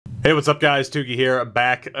Hey, what's up guys? Tuki here,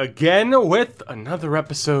 back again with another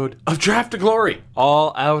episode of Draft to Glory,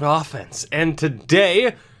 all out offense. And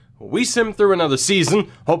today, we sim through another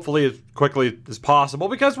season, hopefully as quickly as possible,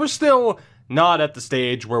 because we're still not at the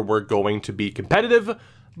stage where we're going to be competitive,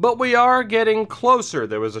 but we are getting closer.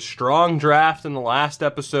 There was a strong draft in the last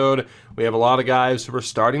episode. We have a lot of guys who are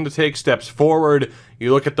starting to take steps forward.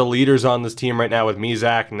 You look at the leaders on this team right now with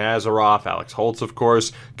Mizak, Nazarov, Alex Holtz, of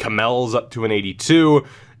course. Kamel's up to an 82.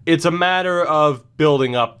 It's a matter of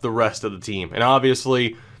building up the rest of the team. And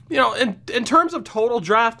obviously, you know, in terms of total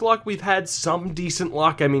draft luck, we've had some decent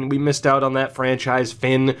luck. I mean, we missed out on that franchise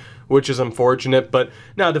Finn, which is unfortunate. But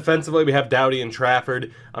now defensively, we have Doughty and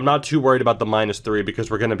Trafford. I'm not too worried about the -3 because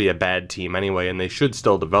we're going to be a bad team anyway, and they should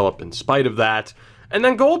still develop in spite of that. And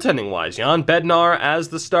then goaltending-wise, Jan Bednar as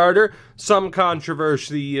the starter. Some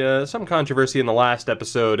controversy in the last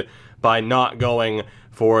episode by not going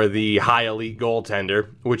for the high elite goaltender,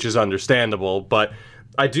 which is understandable, but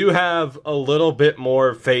I do have a little bit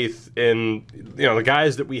more faith in, you know, the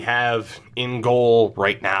guys that we have in goal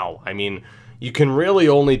right now. I mean, you can really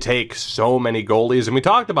only take so many goalies, and we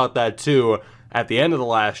talked about that too at the end of the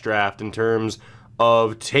last draft in terms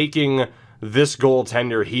of taking this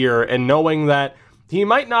goaltender here and knowing that he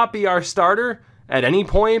might not be our starter at any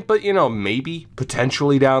point, but, you know, maybe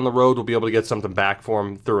potentially down the road we'll be able to get something back for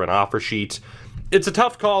him through an offer sheet. It's a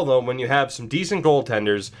tough call, though, when you have some decent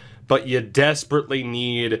goaltenders, but you desperately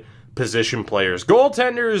need position players.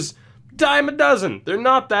 Goaltenders, dime a dozen. They're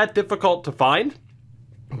not that difficult to find,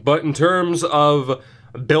 but in terms of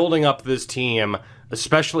building up this team,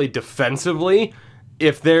 especially defensively,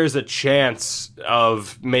 if there's a chance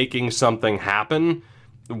of making something happen,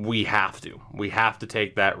 we have to. We have to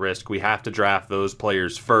take that risk. We have to draft those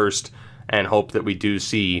players first and hope that we do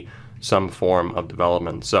see some form of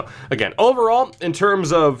development. So again, overall, in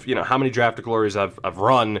terms of, you know, how many draft to glories I've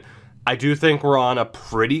run, I do think we're on a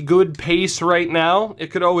pretty good pace right now. It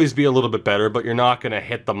could always be a little bit better, but you're not going to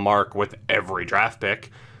hit the mark with every draft pick.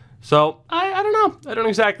 So I don't know. I don't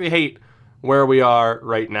exactly hate where we are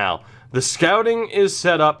right now. The scouting is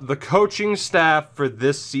set up. The coaching staff for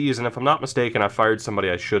this season, if I'm not mistaken, I fired somebody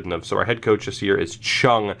I shouldn't have. So our head coach this year is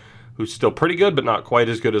Chung, who's still pretty good, but not quite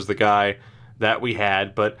as good as the guy that we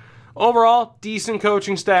had. But overall, decent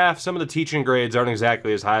coaching staff. Some of the teaching grades aren't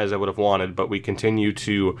exactly as high as I would have wanted, but we continue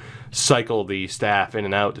to cycle the staff in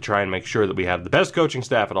and out to try and make sure that we have the best coaching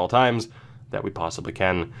staff at all times that we possibly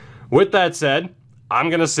can. With that said, I'm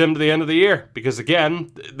going to sim to the end of the year because,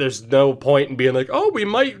 again, there's no point in being like, oh, we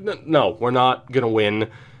might. No, we're not going to win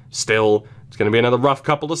still. It's going to be another rough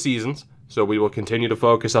couple of seasons, so we will continue to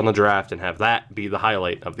focus on the draft and have that be the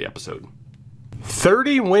highlight of the episode.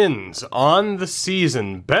 30 wins on the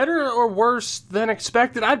season. Better or worse than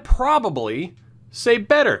expected? I'd probably say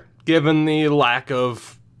better, given the lack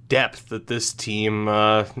of depth that this team,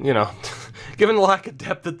 given the lack of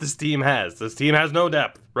depth that this team has. This team has no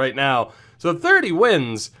depth right now. So 30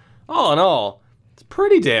 wins, all in all, it's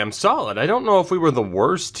pretty damn solid. I don't know if we were the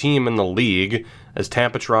worst team in the league, as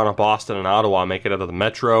Tampa, Toronto, Boston, and Ottawa make it out of the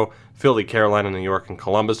Metro. Philly, Carolina, New York, and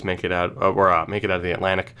Columbus make it out, make it out of the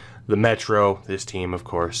Atlantic. The Metro, this team, of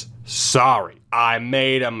course. Sorry, I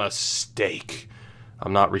made a mistake.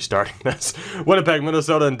 I'm not restarting this. Winnipeg,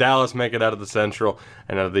 Minnesota, and Dallas make it out of the Central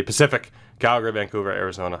and out of the Pacific. Calgary, Vancouver,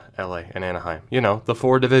 Arizona, LA, and Anaheim. You know, the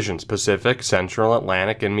 4 divisions: Pacific, Central,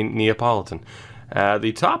 Atlantic, and Neapolitan.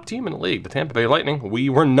 The top team in the league, the Tampa Bay Lightning, we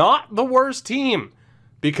were not the worst team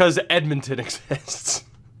because Edmonton exists.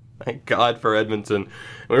 Thank God for Edmonton.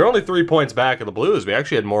 We were only 3 points back of the Blues. We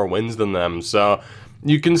actually had more wins than them. So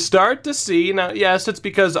you can start to see, now, yes, it's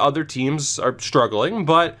because other teams are struggling,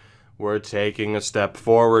 but we're taking a step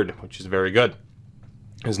forward, which is very good.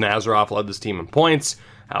 As Nazarov led this team in points,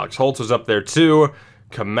 Alex Holtz was up there too.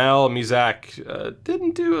 Kamel, Mizak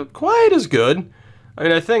didn't do quite as good. I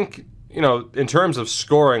mean, I think, you know, in terms of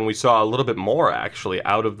scoring, we saw a little bit more, actually,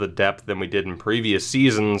 out of the depth than we did in previous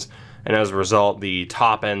seasons, and as a result, the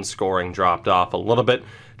top-end scoring dropped off a little bit.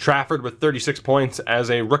 Trafford with 36 points as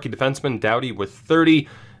a rookie defenseman, Doughty with 30,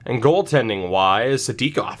 and goaltending-wise,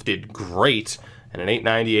 Sadikov did great, and an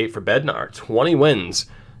 .898 for Bednar. 20 wins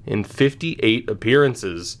in 58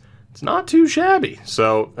 appearances. It's not too shabby.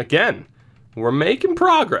 So, again, we're making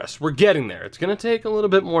progress. We're getting there. It's going to take a little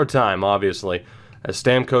bit more time, obviously, as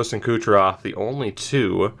Stamkos and Kucherov, the only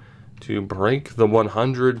two to break the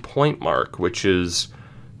 100-point mark, which is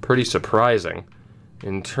pretty surprising.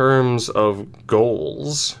 In terms of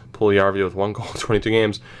goals, Puljujärvi with 1 goal in 22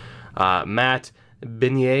 games. Matt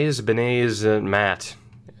Benyes, Matt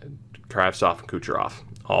Kravtsov, and Kucherov,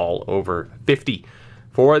 all over 50.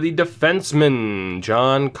 For the defenseman,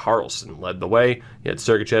 John Carlson led the way. You had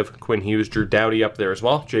Sergachev, Quinn Hughes, Drew Doughty up there as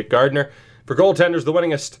well. Jake Gardner. For goaltenders, the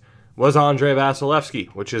winningest was Andrei Vasilevsky,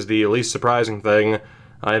 which is the least surprising thing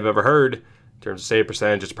I've ever heard. In terms of save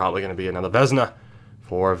percentage, it's probably going to be another Vezina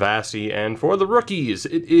for Vasi. And for the rookies,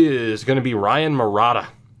 it is going to be Ryan Marotta,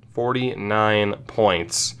 49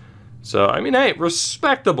 points. So, I mean, hey,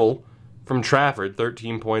 respectable from Trafford,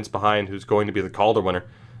 13 points behind who's going to be the Calder winner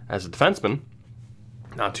as a defenseman.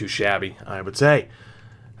 Not too shabby, I would say.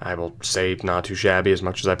 I will say not too shabby as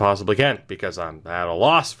much as I possibly can, because I'm at a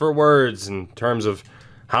loss for words in terms of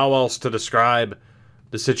how else to describe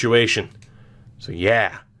the situation. So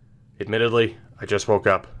yeah, admittedly, I just woke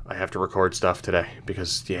up. I have to record stuff today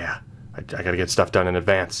because, yeah, I gotta get stuff done in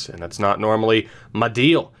advance, and that's not normally my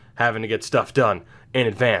deal, having to get stuff done in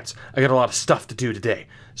advance. I got a lot of stuff to do today,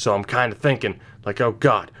 so I'm kind of thinking, like, oh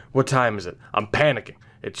God, what time is it? I'm panicking.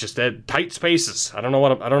 It's just tight spaces. I don't know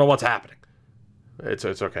what's happening. It's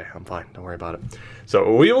okay. I'm fine. Don't worry about it.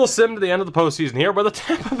 So we will sim to the end of the postseason here where the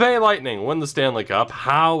Tampa Bay Lightning win the Stanley Cup.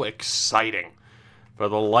 How exciting for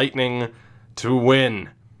the Lightning to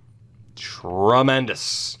win.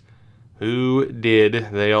 Tremendous. Who did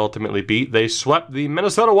they ultimately beat? They swept the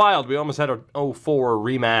Minnesota Wild. We almost had a 0-4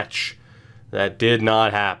 rematch. That did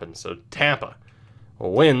not happen. So Tampa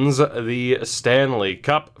wins the Stanley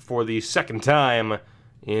Cup for the second time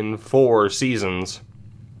in 4 seasons.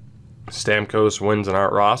 Stamkos wins an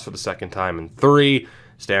Art Ross for the second time in 3.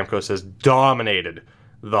 Stamkos has dominated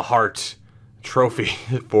the Hart Trophy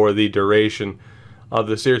for the duration of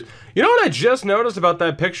the series. You know what I just noticed about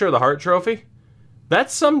that picture of the Hart Trophy?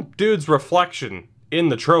 That's some dude's reflection in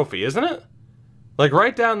the trophy, isn't it? Like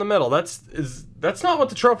right down the middle. That's not what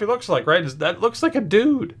the trophy looks like, right? That looks like a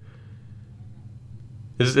dude.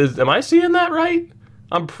 Am I seeing that right?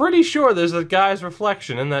 I'm pretty sure there's a guy's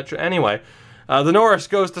reflection in that. Anyway, the Norris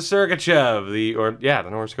goes to Sergachev. The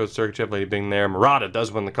Norris goes to Sergachev, Lady being there. Marotta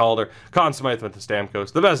does win the Calder. Conn Smythe went to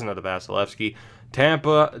Stamkos. The Vezina to Vasilevsky.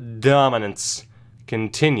 Tampa dominance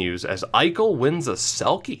continues as Eichel wins a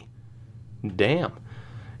Selke. Damn.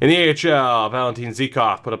 In the AHL, Valentin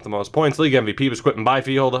Zykov put up the most points. League MVP was Quinton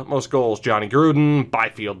Byfield. Most goals, Johnny Gruden.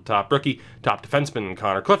 Byfield, top rookie. Top defenseman,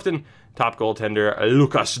 Connor Clifton. Top goaltender,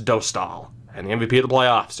 Lukas Dostal. And the MVP of the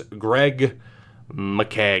playoffs, Greg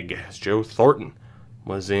McKegg. Joe Thornton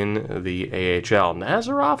was in the AHL.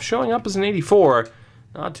 Nazarov showing up as an 84.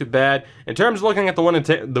 Not too bad. In terms of looking at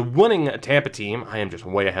the winning Tampa team, I am just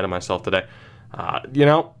way ahead of myself today. You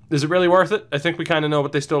know, is it really worth it? I think we kind of know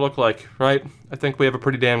what they still look like, right? I think we have a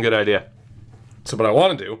pretty damn good idea. So what I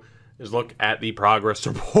want to do is look at the progress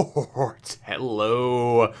reports.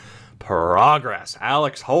 Hello, progress.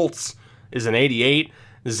 Alex Holtz is an 88.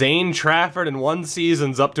 Zane Trafford in 1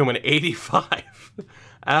 season's up to an 85.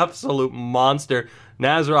 Absolute monster.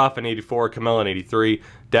 Nazarov an 84. Kamel an 83.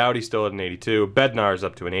 Doughty still at an 82. Bednar's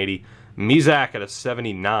up to an 80. Mizak at a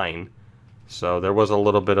 79. So there was a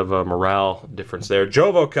little bit of a morale difference there.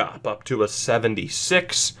 Jovokop up to a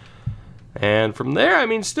 76. And from there, I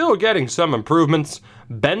mean, still getting some improvements.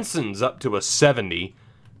 Benson's up to a 70,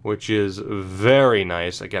 which is very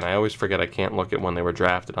nice. Again, I always forget I can't look at when they were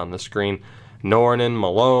drafted on the screen. Nornan,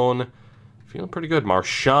 Malone, feeling pretty good.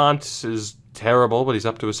 Marchant is terrible, but he's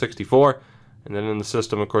up to a 64. And then in the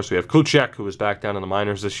system, of course, we have Kuchek, who was back down in the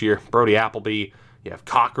minors this year. Brody Appleby. You have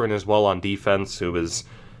Cochran as well on defense, who is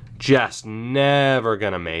just never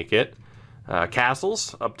going to make it.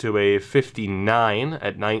 Castles up to a 59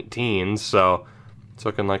 at 19, so it's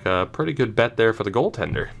looking like a pretty good bet there for the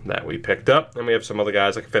goaltender that we picked up. And we have some other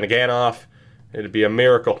guys like Finneganov. It'd be a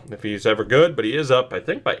miracle if he's ever good, but he is up, I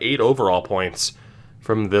think, by 8 overall points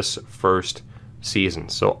from this first season.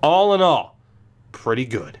 So all in all, pretty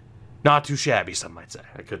good. Not too shabby, some might say.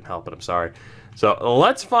 I couldn't help it, I'm sorry. So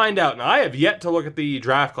let's find out. Now, I have yet to look at the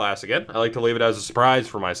draft class again. I like to leave it as a surprise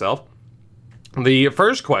for myself. The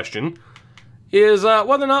first question is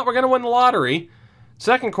whether or not we're going to win the lottery.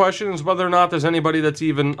 Second question is whether or not there's anybody that's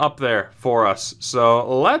even up there for us.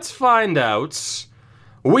 So let's find out.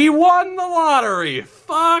 We won the lottery!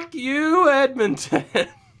 Fuck you, Edmonton!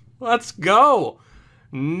 Let's go!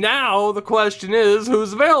 Now the question is,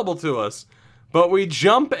 who's available to us? But we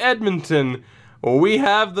jump Edmonton. We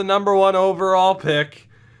have the #1 overall pick.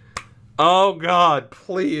 Oh God,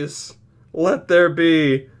 please. Let there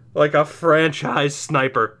be, like, a franchise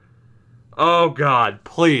sniper. Oh God,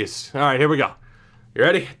 please. Alright, here we go. You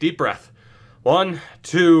ready? Deep breath. 1,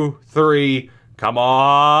 2, 3... Come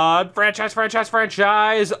on, franchise, franchise,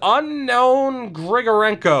 franchise, unknown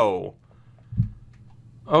Grigorenko.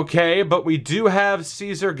 Okay, but we do have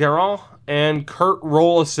Cesar Garand and Kurt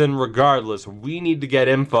Rollison regardless. We need to get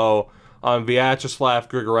info on Vyacheslav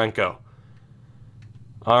Grigorenko.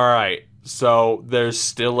 Alright, so there's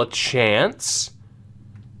still a chance.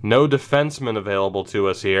 No defenseman available to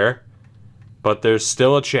us here, but there's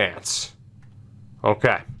still a chance.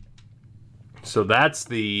 Okay. So that's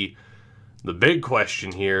the big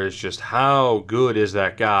question here is just how good is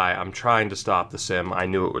that guy? I'm trying to stop the sim. I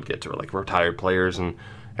knew it would get to like retired players and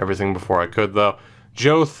everything before I could, though.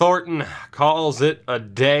 Joe Thornton calls it a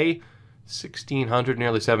day. 1,600,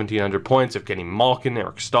 nearly 1,700 points. Evgeny Malkin,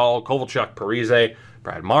 Eric Stahl, Kovalchuk, Parise,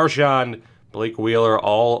 Brad Marchand, Blake Wheeler,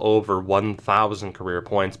 all over 1,000 career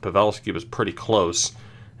points. Pavelski was pretty close.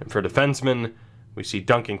 And for defensemen, we see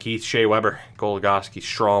Duncan Keith, Shea Weber, Goligoski,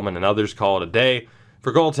 Strawman, and others call it a day.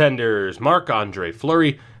 For goaltenders, Marc-Andre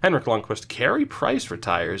Fleury, Henrik Lundqvist, Carey Price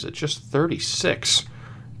retires at just 36.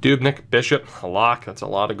 Dubnyk, Bishop, Halak, that's a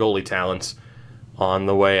lot of goalie talents on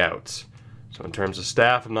the way out. So in terms of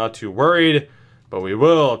staff, I'm not too worried, but we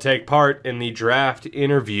will take part in the draft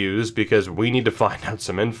interviews because we need to find out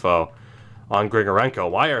some info on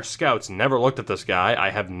Grigorenko. Why our scouts never looked at this guy, I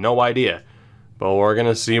have no idea. But we're going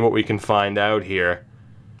to see what we can find out here.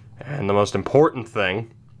 And the most important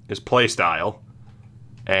thing is playstyle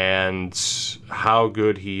and how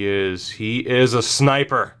good he is. He is a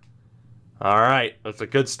sniper. All right, that's a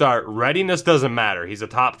good start. Readiness doesn't matter. He's a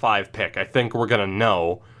top 5 pick. I think we're going to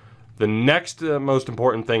know. The next most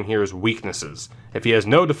important thing here is weaknesses. If he has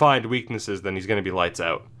no defined weaknesses, then he's going to be lights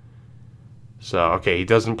out. So, okay, he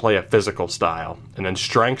doesn't play a physical style. And then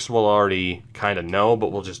strengths we'll already kind of know,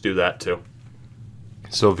 but we'll just do that too.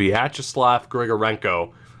 So Vyacheslav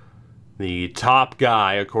Grigorenko, the top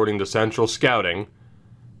guy according to Central Scouting,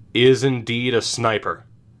 is indeed a sniper.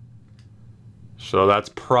 So that's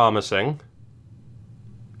promising.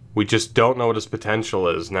 We just don't know what his potential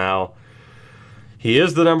is. Now, he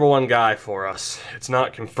is the number 1 guy for us. It's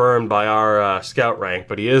not confirmed by our scout rank,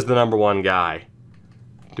 but he is the number 1 guy.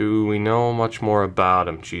 Do we know much more about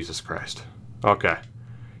him? Jesus Christ. Okay.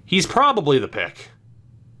 He's probably the pick.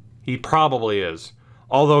 He probably is.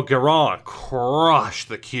 Although Garand crushed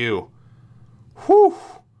the Q. Whew.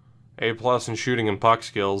 A+ in shooting and puck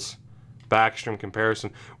skills. Backstrom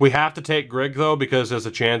comparison. We have to take Grig, though, because there's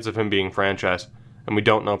a chance of him being franchise. And we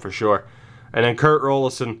don't know for sure. And then Kurt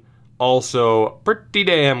Rolison, also pretty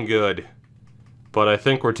damn good. But I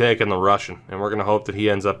think we're taking the Russian. And we're going to hope that he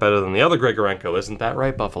ends up better than the other Grigorenko. Isn't that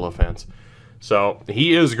right, Buffalo fans? So,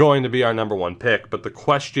 he is going to be our number 1 pick. But the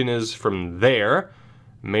question is from there,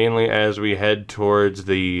 mainly as we head towards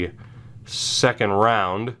the second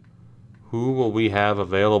round, who will we have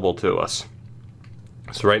available to us?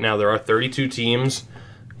 So right now there are 32 teams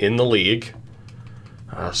in the league.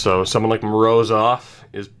 So someone like Morozov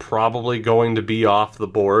is probably going to be off the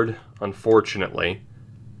board, unfortunately.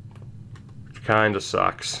 Which kind of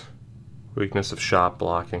sucks. Weakness of shot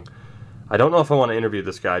blocking. I don't know if I want to interview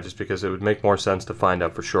this guy just because it would make more sense to find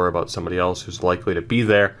out for sure about somebody else who's likely to be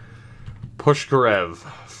there. Pushkarev,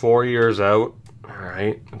 4 years out.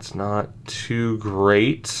 Alright, it's not too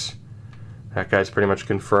great. That guy's pretty much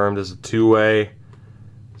confirmed as a 2-way.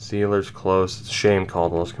 Sealer's close. It's a shame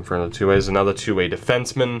Caldwell's confirmed the 2-way. Is another 2-way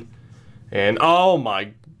defenseman. And oh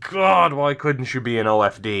my god, why couldn't you be an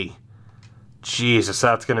OFD? Jesus,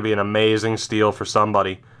 that's going to be an amazing steal for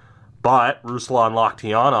somebody. But Ruslan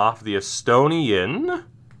Lokhtianov, the Estonian,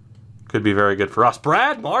 could be very good for us.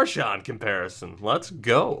 Brad Marchand comparison. Let's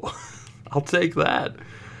go. I'll take that.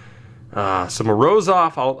 So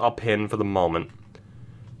Morozov, I'll pin for the moment.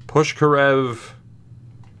 Pushkarev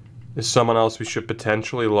is someone else we should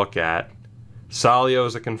potentially look at. Salio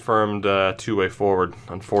is a confirmed 2-way forward,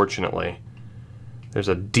 unfortunately. There's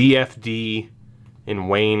a DFD in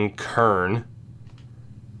Wayne Kern.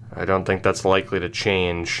 I don't think that's likely to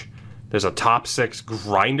change. There's a top 6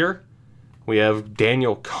 grinder. We have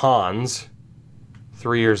Daniel Kahns,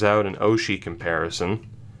 3 years out in Oshie comparison.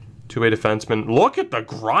 2-way defenseman. Look at the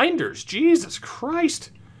grinders. Jesus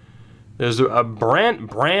Christ. There's a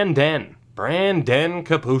Brandon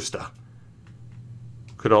Kapusta.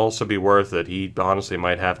 Could also be worth it. He honestly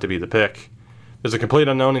might have to be the pick. There's a complete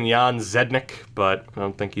unknown in Jan Zednik, but I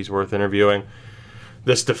don't think he's worth interviewing.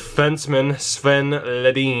 This defenseman, Sven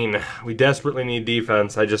Ledin. We desperately need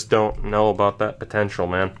defense. I just don't know about that potential,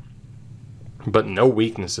 man. But no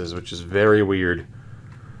weaknesses, which is very weird.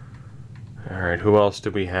 Alright, who else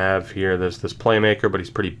do we have here? There's this playmaker, but he's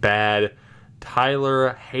pretty bad.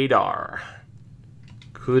 Tyler Hadar.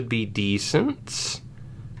 Could be decent.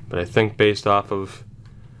 But I think based off of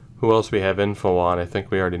who else we have info on, I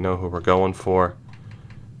think we already know who we're going for.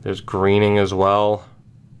 There's Greening as well.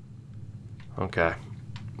 Okay.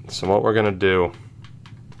 So what we're going to do...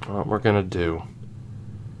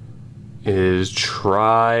 is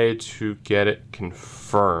try to get it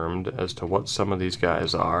confirmed as to what some of these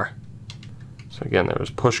guys are. So again, there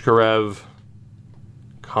was Pushkarev,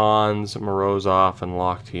 Cons, Morozov, and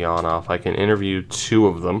Lokhtianov. I can interview 2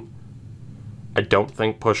 of them. I don't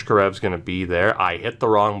think Pushkarev's going to be there. I hit the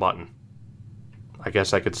wrong button. I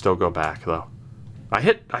guess I could still go back, though. I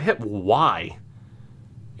hit Y,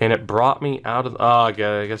 and it brought me out of... Oh, I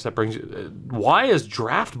guess that brings you... Y is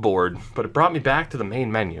draft board, but it brought me back to the main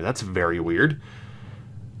menu. That's very weird.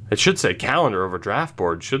 It should say calendar over draft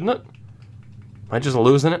board, shouldn't it? Am I just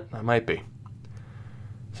losing it? I might be.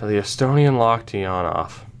 So the Estonian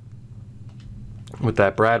Lokhtianov with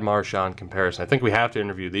that Brad Marchand comparison. I think we have to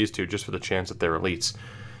interview these 2 just for the chance that they're elites.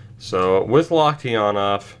 So with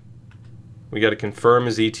Lokhtianov, we got to confirm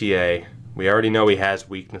his ETA. We already know he has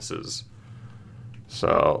weaknesses.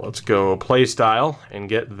 So let's go play style and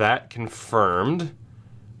get that confirmed.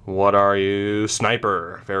 What are you?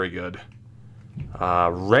 Sniper. Very good.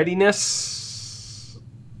 Readiness.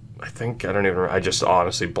 I just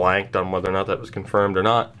honestly blanked on whether or not that was confirmed or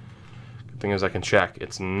not. Good thing is I can check.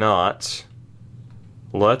 It's not.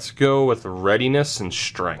 Let's go with readiness and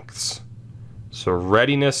strengths. So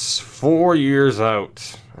readiness 4 years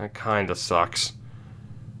out. That kind of sucks.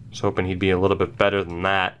 I was hoping he'd be a little bit better than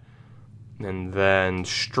that. And then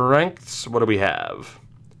strengths, what do we have?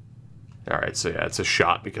 Alright, so yeah, it's a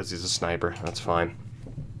shot because he's a sniper. That's fine.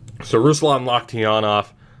 So Ruslan Lokhtianov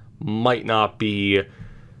might not be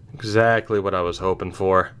exactly what I was hoping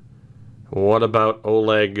for. What about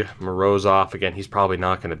Oleg Morozov? Again, he's probably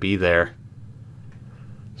not going to be there.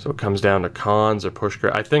 So it comes down to Cons or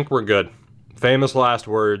Pushkar. I think we're good. Famous last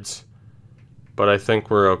words, but I think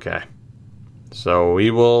we're okay. So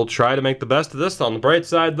we will try to make the best of this. On the bright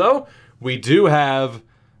side, though, we do have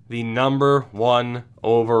the #1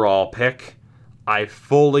 overall pick. I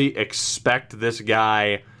fully expect this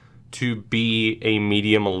guy to be a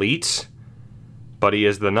medium elite, but he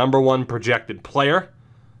is the #1 projected player.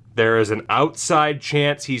 There is an outside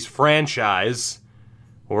chance he's franchise.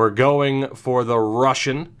 We're going for the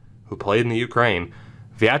Russian, who played in the Ukraine,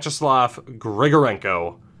 Vyacheslav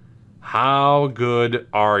Grigorenko. How good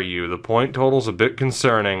are you? The point total's a bit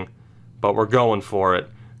concerning, but we're going for it.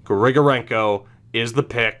 Grigorenko is the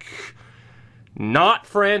pick. Not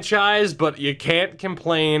franchise, but you can't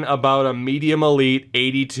complain about a medium elite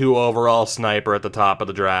 82 overall sniper at the top of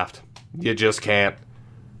the draft. You just can't.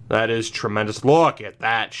 That is tremendous. Look at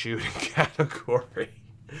that shooting category.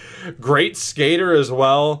 Great skater as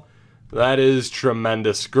well. That is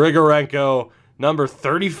tremendous. Grigorenko, number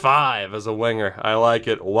 35 as a winger. I like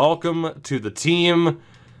it. Welcome to the team.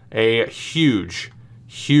 A huge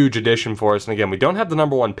addition for us. And again, we don't have the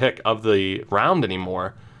 #1 pick of the round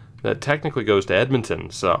anymore. That technically goes to Edmonton.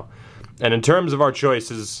 So, and in terms of our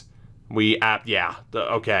choices,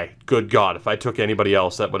 okay, good God. If I took anybody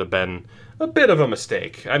else, that would have been a bit of a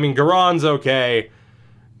mistake. I mean, Garon's okay.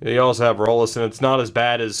 You also have Rolison. It's not as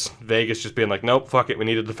bad as Vegas just being like, nope, fuck it, we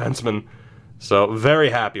need a defenseman. So, very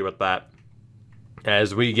happy with that.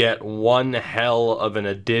 As we get one hell of an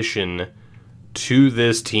addition to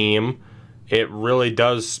this team. It really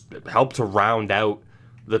does help to round out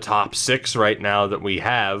the top 6 right now that we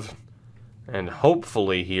have. And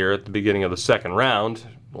hopefully here at the beginning of the second round,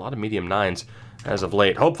 a lot of medium 9s as of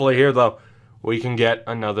late. Hopefully here, though, we can get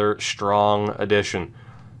another strong addition.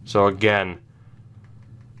 So again,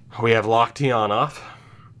 we have Lokhtianov,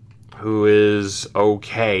 who is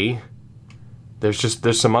okay.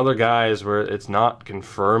 There's some other guys where it's not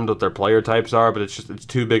confirmed what their player types are, but it's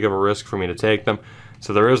too big of a risk for me to take them.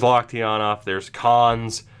 So there is Lokhtianov, there's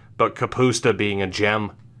Cons, but Kapusta being a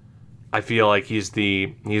gem, I feel like he's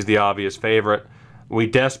the obvious favorite. We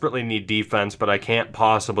desperately need defense, but I can't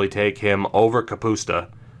possibly take him over Kapusta.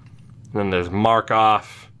 And then there's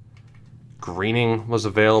Markov. Greening was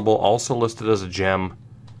available, also listed as a gem,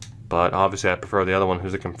 but obviously I prefer the other one,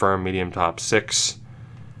 who's a confirmed medium top 6.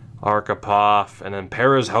 Arkhipov, and then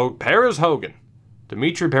Hogan.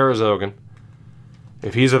 Dmitry Hogan.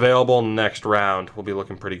 If he's available in the next round, we'll be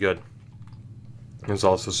looking pretty good. There's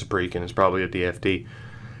also Saprikin, is probably a DFD.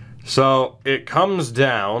 So it comes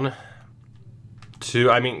down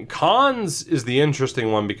to, I mean, Cons is the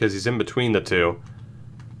interesting one because he's in between the two.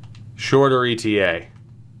 Shorter ETA.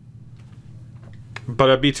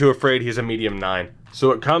 But I'd be too afraid he's a medium 9.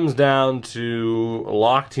 So it comes down to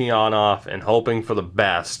Lokhtianov and hoping for the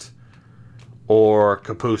best, or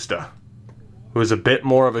Kapusta, who is a bit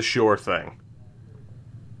more of a sure thing.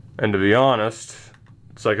 And to be honest,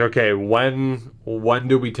 it's like, okay, when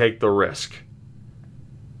do we take the risk?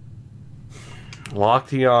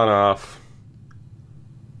 Lokhtianov,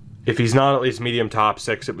 if he's not at least medium top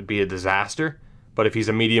 6, it would be a disaster. but if he's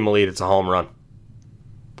a medium elite, it's a home run.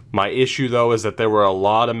 My issue, though, is that there were a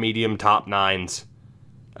lot of medium top 9s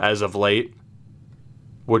as of late,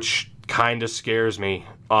 which kind of scares me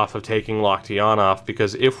off of taking Lockdown,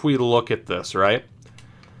 because if we look at this, right?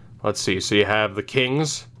 Let's see. So you have the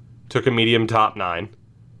Kings, took a medium top 9.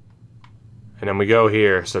 And then we go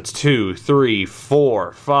here. So it's 2, 3,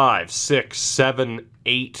 4, 5, 6, 7,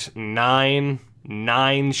 8, 9.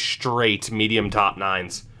 9 straight medium top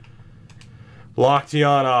 9s.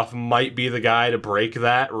 Lockdown might be the guy to break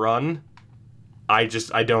that run. I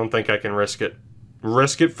don't think I can risk it.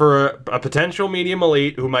 Risk it for a potential medium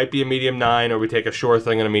elite who might be a medium 9, or we take a sure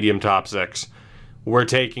thing in a medium top 6. We're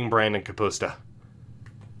taking Brandon Kapusta.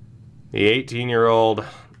 The 18-year-old,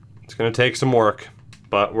 it's going to take some work,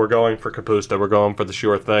 but we're going for Kapusta. We're going for the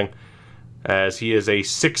sure thing, as he is a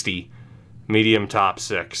 60 medium top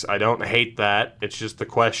 6. I don't hate that. It's just the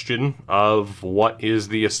question of what is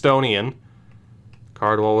the Estonian.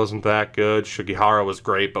 Cardwell wasn't that good. Sugihara was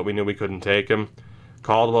great, but we knew we couldn't take him.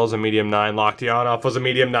 Caldwell's a medium 9. Lockdown was a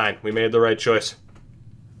medium 9. We made the right choice.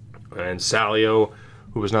 And Salio,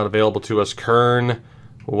 who was not available to us. Kern,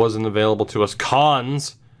 who wasn't available to us.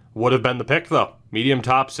 Cons would have been the pick, though. Medium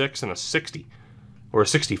top 6 and a 60. Or a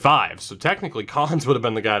 65. So technically, Cons would have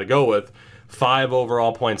been the guy to go with. 5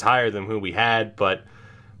 overall points higher than who we had, but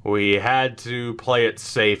we had to play it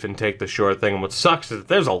safe and take the sure thing. And what sucks is that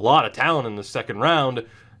there's a lot of talent in the second round.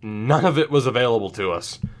 None of it was available to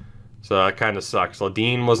us. So that kind of sucks.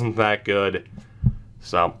 Ladine wasn't that good.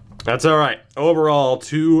 So that's all right. Overall,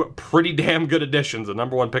 2 pretty damn good additions. The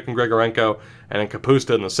number 1 pick in Grigorenko and then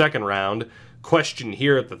Kapusta in the second round. Question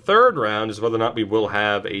here at the third round is whether or not we will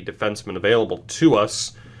have a defenseman available to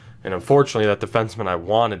us. And unfortunately, that defenseman I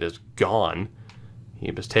wanted is gone.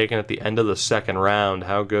 He was taken at the end of the second round.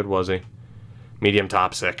 How good was he? Medium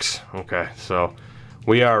top 6. Okay, so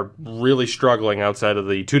we are really struggling outside of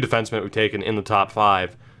the 2 defensemen we've taken in the top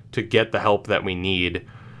 5 to get the help that we need.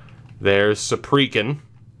 There's Saprikin,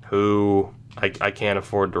 who I can't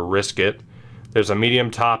afford to risk it. There's a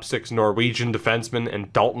medium top 6 Norwegian defenseman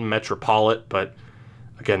and Dalton Metropolit, but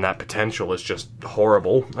again, that potential is just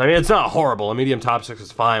horrible. I mean, it's not horrible. A medium top 6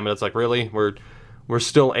 is fine, but it's like, really? We're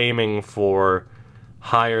still aiming for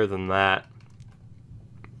higher than that.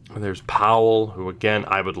 There's Powell, who, again,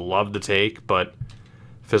 I would love to take, but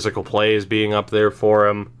physical play is being up there for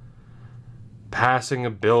him. Passing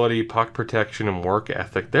ability, puck protection, and work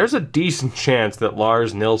ethic. There's a decent chance that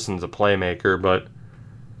Lars Nilsson's a playmaker, but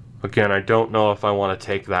again, I don't know if I want to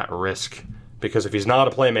take that risk. Because if he's not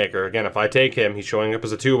a playmaker, again, if I take him, he's showing up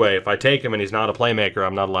as a 2-way. If I take him and he's not a playmaker,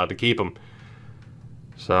 I'm not allowed to keep him.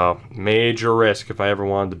 So, major risk if I ever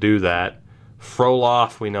wanted to do that.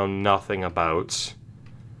 Frolov, we know nothing about.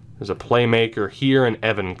 There's a playmaker here in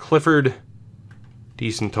Evan Clifford.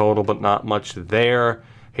 Decent total, but not much there.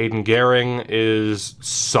 Hayden Gehring is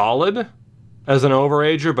solid as an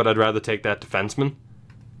overager, but I'd rather take that defenseman.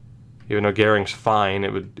 Even though Gehring's fine,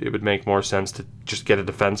 it would make more sense to just get a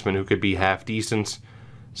defenseman who could be half decent.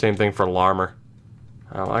 Same thing for Larmer.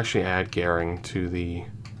 I'll actually add Gehring to the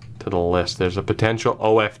list. There's a potential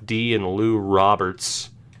OFD in Lou Roberts.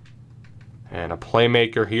 And a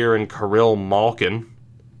playmaker here in Kirill Malkin,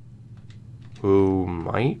 who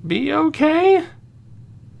might be okay.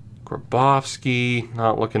 Grabowski,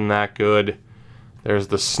 not looking that good. There's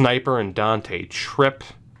the sniper and Dante Tripp.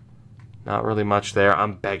 Not really much there.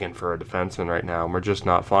 I'm begging for a defenseman right now, and we're just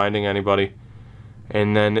not finding anybody.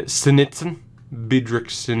 And then Sinitsyn, Bidrik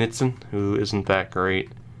Sinitsyn, who isn't that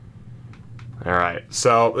great. All right,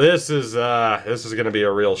 so this is going to be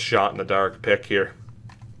a real shot in the dark pick here,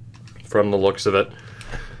 from the looks of it.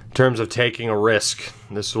 In terms of taking a risk,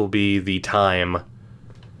 this will be the time,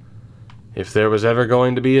 if there was ever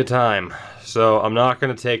going to be a time. So I'm not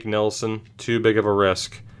going to take Nilsson, too big of a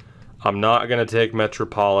risk. I'm not going to take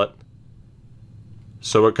Metropolit.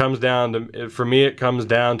 So it comes down to, for me, it comes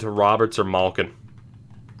down to Roberts or Malkin.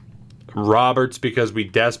 Roberts because we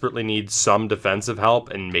desperately need some defensive help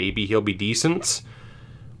and maybe he'll be decent.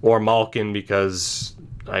 Or Malkin because,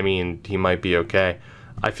 I mean, he might be okay.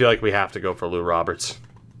 I feel like we have to go for Lou Roberts.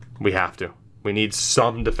 We have to. We need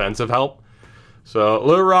some defensive help. So,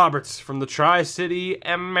 Lou Roberts from the Tri-City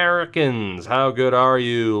Americans. How good are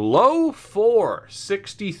you? Low 4,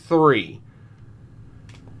 63.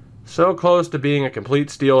 So close to being a complete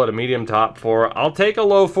steal at a medium top 4. I'll take a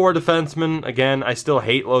low 4 defenseman. Again, I still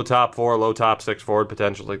hate low top 4, low top 6 forward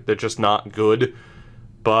potentially. They're just not good.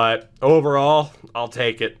 But overall, I'll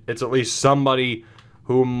take it. It's at least somebody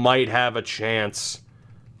who might have a chance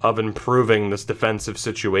of improving this defensive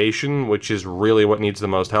situation, which is really what needs the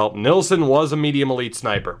most help. Nilsson was a medium elite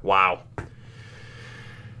sniper. Wow.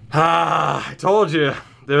 I told you.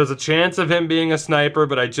 There was a chance of him being a sniper,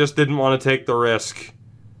 but I just didn't want to take the risk.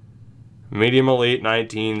 Medium Elite,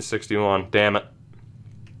 1961. Damn it.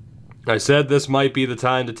 I said this might be the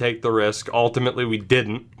time to take the risk. Ultimately, we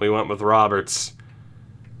didn't. We went with Roberts.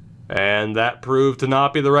 And that proved to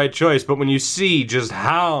not be the right choice. But when you see just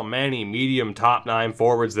how many medium top 9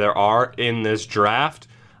 forwards there are in this draft,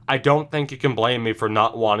 I don't think you can blame me for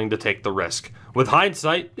not wanting to take the risk. With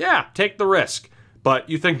hindsight, yeah, take the risk. But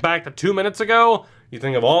you think back to 2 minutes ago, you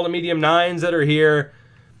think of all the medium 9s that are here.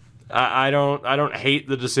 I don't hate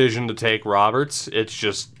the decision to take Roberts. It's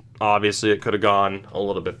just, obviously, it could have gone a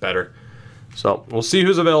little bit better. So, we'll see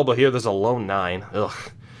who's available here. There's a low 9.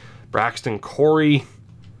 Ugh. Braxton Corey.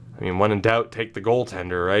 I mean, when in doubt, take the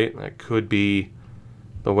goaltender, right? That could be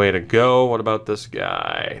the way to go. What about this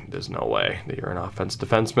guy? There's no way that you're an offense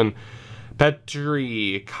defenseman.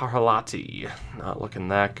 Petri Karlati. Not looking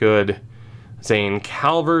that good. Zane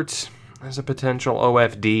Calvert as a potential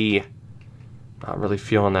OFD. Not really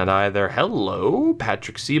feeling that either. Hello,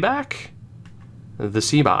 Patrick Seaback. The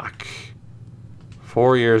Seaback.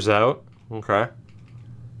 4 years out. Okay.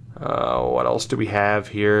 What else do we have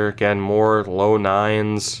here? Again, more low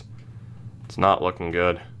 9s. It's not looking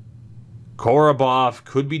good. Korobov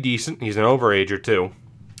could be decent. He's an overager, too.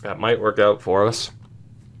 That might work out for us.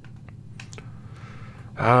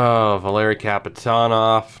 Valeri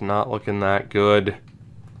Kapitanov. Not looking that good.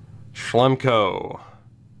 Schlemko.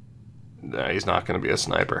 Nah, he's not going to be a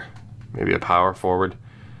sniper. Maybe a power forward.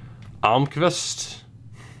 Almqvist.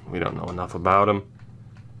 We don't know enough about him.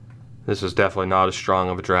 This is definitely not as strong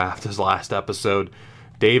of a draft as last episode.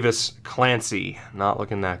 Davis Clancy. Not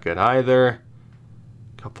looking that good either.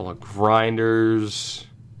 Couple of grinders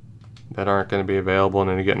that aren't going to be available. And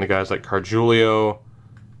then you get into guys like Cargiulio.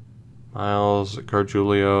 Miles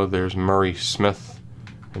Cargiulio. There's Murray Smith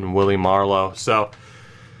and Willie Marlowe. So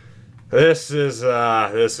this is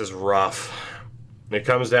rough. It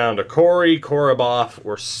comes down to Corey, Korobov,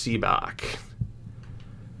 or Seaback.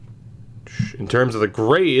 In terms of the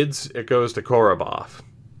grades, it goes to Korobov.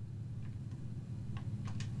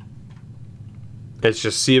 It's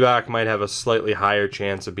just Seaback might have a slightly higher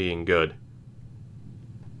chance of being good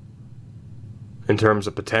in terms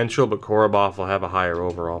of potential, but Korobov will have a higher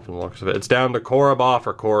overall from the looks of it. It's down to Korobov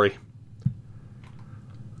or Corey.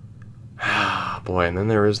 Boy, and then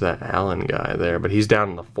there is that Allen guy there, but he's down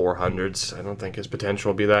in the 400s. I don't think his potential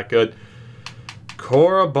will be that good.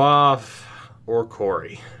 Korobov or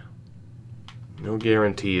Corey. No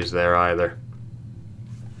guarantees there either.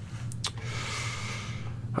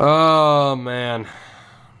 Oh, man.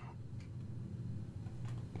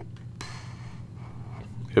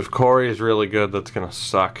 If Corey is really good, that's going to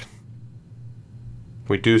suck.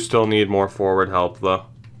 We do still need more forward help, though.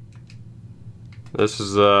 This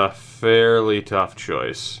is a fairly tough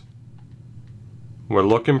choice. We're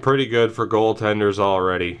looking pretty good for goaltenders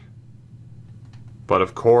already. But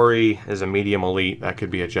if Corey is a medium elite, that could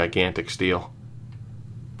be a gigantic steal.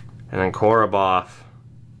 And then Korobov,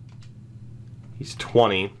 he's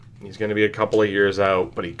 20. He's going to be a couple of years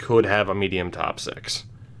out, but he could have a medium top 6.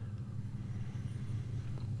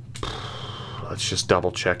 Let's just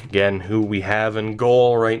double check again who we have in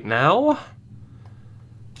goal right now.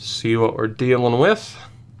 See what we're dealing with.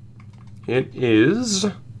 It is...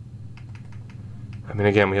 I mean,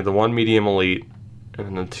 again, we had the 1 medium elite, and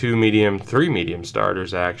then the 2 medium, 3 medium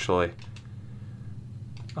starters, actually.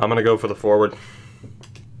 I'm going to go for the forward.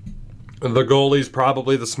 The goalie's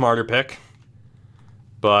probably the smarter pick,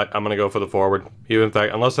 but I'm going to go for the forward. Even if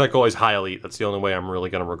that, unless that goalie's high elite, that's the only way I'm really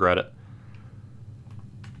going to regret it.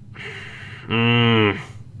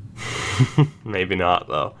 Maybe not,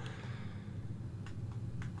 though.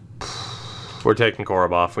 We're taking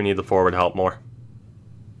Korobov. We need the forward help more.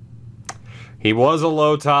 He was a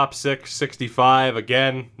low top 6, 65.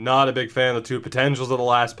 Again, not a big fan of the 2 potentials of the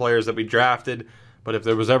last players that we drafted, but if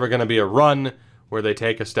there was ever going to be a run where they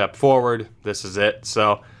take a step forward, this is it.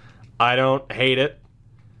 So I don't hate it.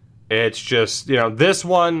 It's just, you know, this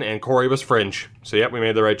one and Corey was fringe. So yep, we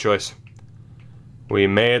made the right choice. We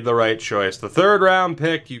made the right choice. The 3rd round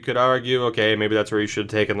pick, you could argue, okay, maybe that's where you should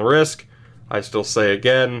have taken the risk. I still say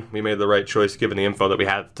again, we made the right choice given the info that we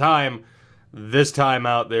had at the time. This time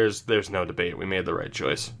out, there's no debate. We made the right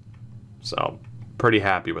choice. So, pretty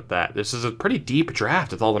happy with that. This is a pretty deep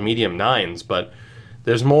draft with all the medium 9s, but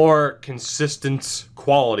there's more consistent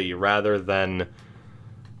quality rather than,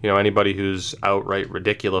 you know, anybody who's outright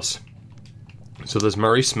ridiculous. So there's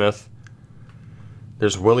Murray Smith.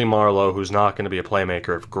 There's Willie Marlowe, who's not going to be a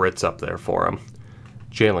playmaker if Grit's up there for him.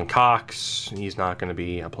 Jalen Cox, he's not going to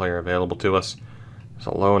be a player available to us. There's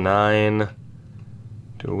a low 9.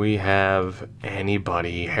 Do we have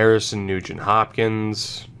anybody? Harrison Nugent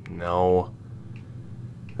Hopkins? No.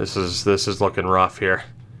 This is looking rough here.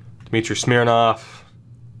 Dmitry Smirnov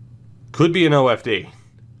could be an OFD.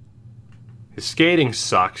 His skating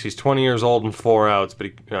sucks. He's 20 years old and 4 outs, but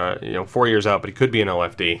he, 4 years out, but he could be an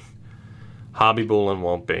OFD. Hobby Bullen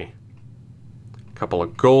won't be. A couple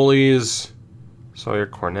of goalies. Sawyer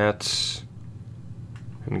Cornett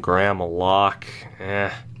and Graham Locke.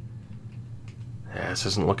 Yeah, this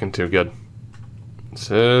isn't looking too good.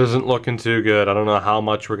 This isn't looking too good. I don't know how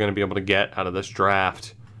much we're going to be able to get out of this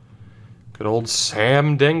draft. Good old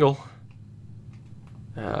Sam Dingle.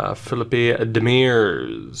 Philippe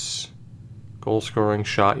Demers. Goal scoring,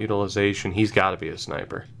 shot utilization. He's got to be a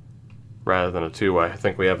sniper rather than a two-way. I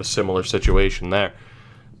think we have a similar situation there.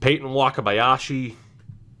 Peyton Wakabayashi.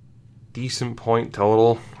 Decent point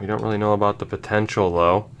total. We don't really know about the potential,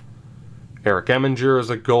 though. Eric Eminger is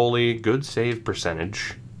a goalie. Good save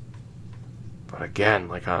percentage. But again,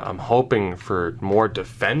 like, I'm hoping for more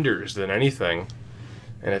defenders than anything.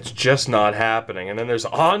 And it's just not happening. And then there's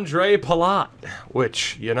Andre Palat,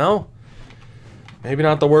 which, maybe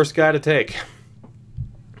not the worst guy to take.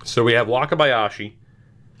 So we have Wakabayashi,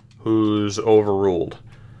 who's overruled.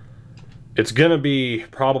 It's going to be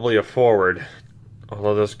probably a forward,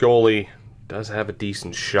 although this goalie does have a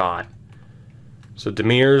decent shot. So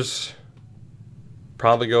Demers,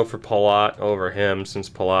 probably go for Palat over him, since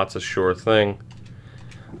Palat's a sure thing.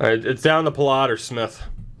 All right, it's down to Palat or Smith.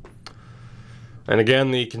 And again,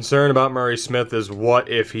 the concern about Murray Smith is what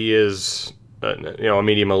if he is, a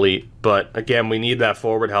medium elite. But again, we need that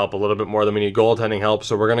forward help a little bit more than we need goaltending help.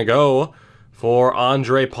 So we're going to go for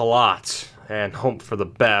Andre Palat and hope for the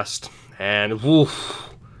best. And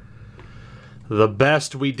the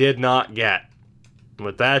best we did not get.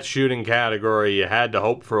 With that shooting category, you had to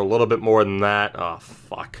hope for a little bit more than that. Oh,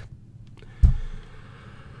 fuck.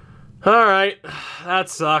 Alright, that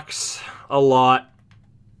sucks a lot.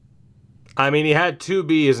 I mean, he had 2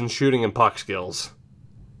 Bs in shooting and puck skills.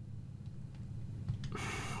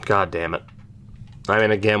 God damn it. I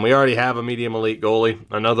mean, again, we already have a medium elite goalie.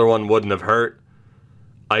 Another one wouldn't have hurt.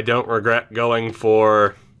 I don't regret going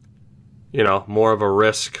for, more of a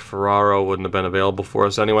risk. Ferraro wouldn't have been available for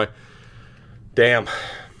us anyway. Damn.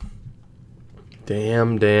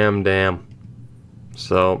 Damn.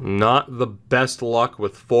 So, not the best luck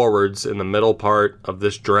with forwards in the middle part of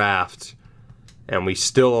this draft. And we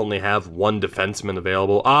still only have 1 defenseman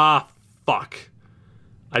available. Ah, fuck.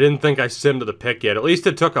 I didn't think I simmed to the pick yet. At least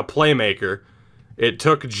it took a playmaker. It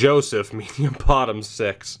took Joseph, medium bottom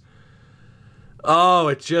 6. Oh,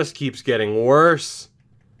 it just keeps getting worse.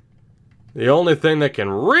 The only thing that can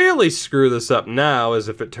really screw this up now is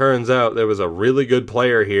if it turns out there was a really good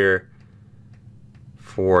player here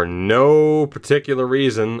for no particular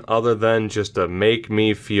reason other than just to make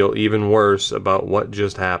me feel even worse about what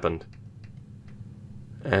just happened.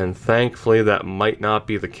 And thankfully that might not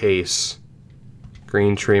be the case.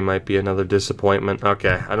 Green Tree might be another disappointment.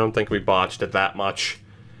 Okay, I don't think we botched it that much.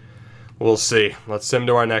 We'll see. Let's sim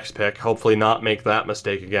to our next pick. Hopefully not make that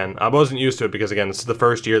mistake again. I wasn't used to it because, again, this is the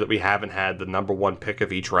first year that we haven't had the #1 pick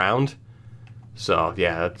of each round. So,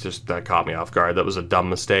 yeah, that caught me off guard. That was a dumb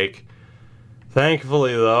mistake.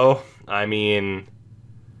 Thankfully, though, I mean,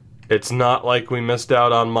 it's not like we missed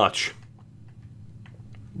out on much.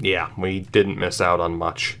 Yeah, we didn't miss out on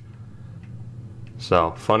much.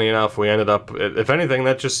 So, funny enough, we ended up, if anything,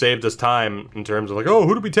 that just saved us time in terms of like, oh,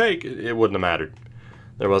 who did we take? It wouldn't have mattered.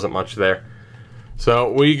 There wasn't much there.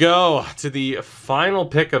 So, we go to the final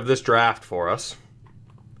pick of this draft for us.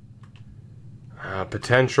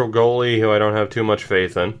 Potential goalie who I don't have too much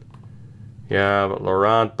faith in. Yeah, but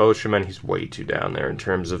Laurent Beauchemin, he's way too down there in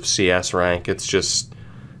terms of CS rank. It's just,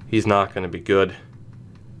 he's not going to be good.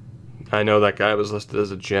 I know that guy was listed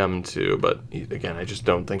as a gem too, but again, I just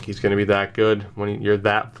don't think he's going to be that good. When you're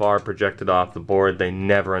that far projected off the board, they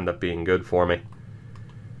never end up being good for me.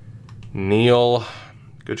 Neal,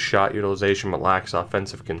 good shot utilization, but lacks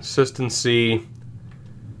offensive consistency.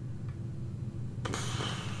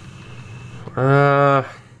 Where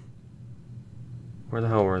the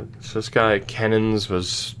hell were... So this guy, Kennons,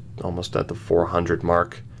 was almost at the 400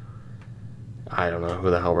 mark. I don't know who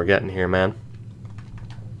the hell we're getting here, man.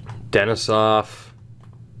 Denisov.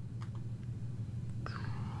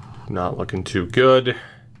 Not looking too good.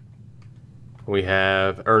 We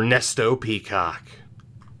have Ernesto Peacock.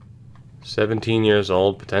 17 years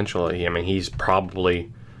old, potentially. I mean, he's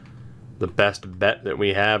probably the best bet that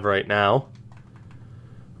we have right now.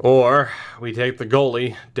 Or we take the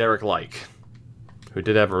goalie, Derek Lyke, who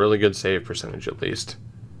did have a really good save percentage at least.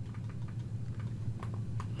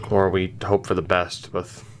 Or we hope for the best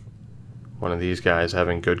with one of these guys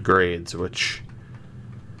having good grades, which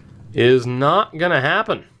is not going to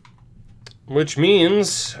happen. Which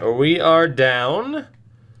means we are down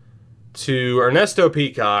to Ernesto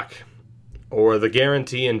Peacock or the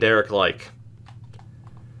guarantee and Derek Like.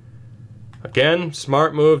 Again,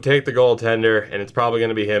 smart move, take the goaltender, and it's probably going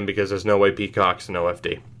to be him because there's no way Peacock's an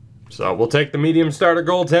OFD. So we'll take the medium starter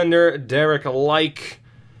goaltender, Derek Like.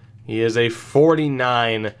 He is a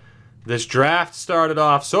 49. This draft started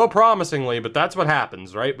off so promisingly, but that's what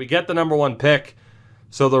happens, right? We get the #1 pick,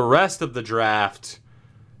 so the rest of the draft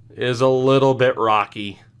is a little bit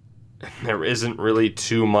rocky. There isn't really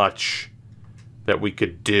too much that we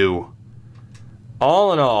could do.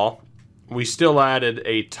 All in all, we still added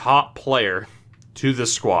a top player to the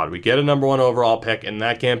squad. We get a #1 overall pick, and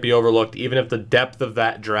that can't be overlooked, even if the depth of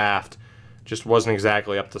that draft just wasn't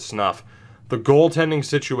exactly up to snuff. The goaltending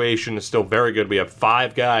situation is still very good. We have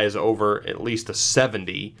 5 guys over at least a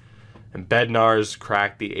 70, and Bednar's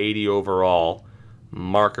cracked the 80 overall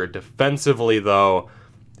marker. Defensively, though,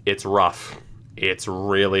 it's rough. It's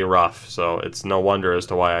really rough, so it's no wonder as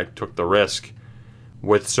to why I took the risk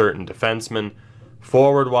with certain defensemen.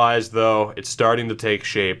 Forward-wise, though, it's starting to take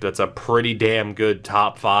shape. That's a pretty damn good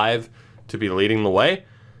top 5 to be leading the way.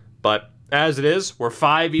 But as it is, we're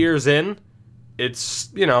 5 years in. It's,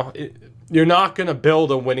 you know, you're not going to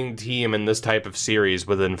build a winning team in this type of series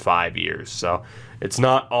within 5 years. So it's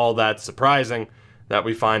not all that surprising that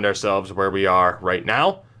we find ourselves where we are right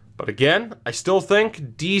now. But again, I still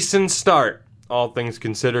think decent start, all things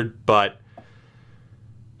considered. But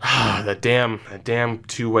that damn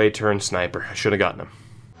two-way turn sniper. I should have gotten him.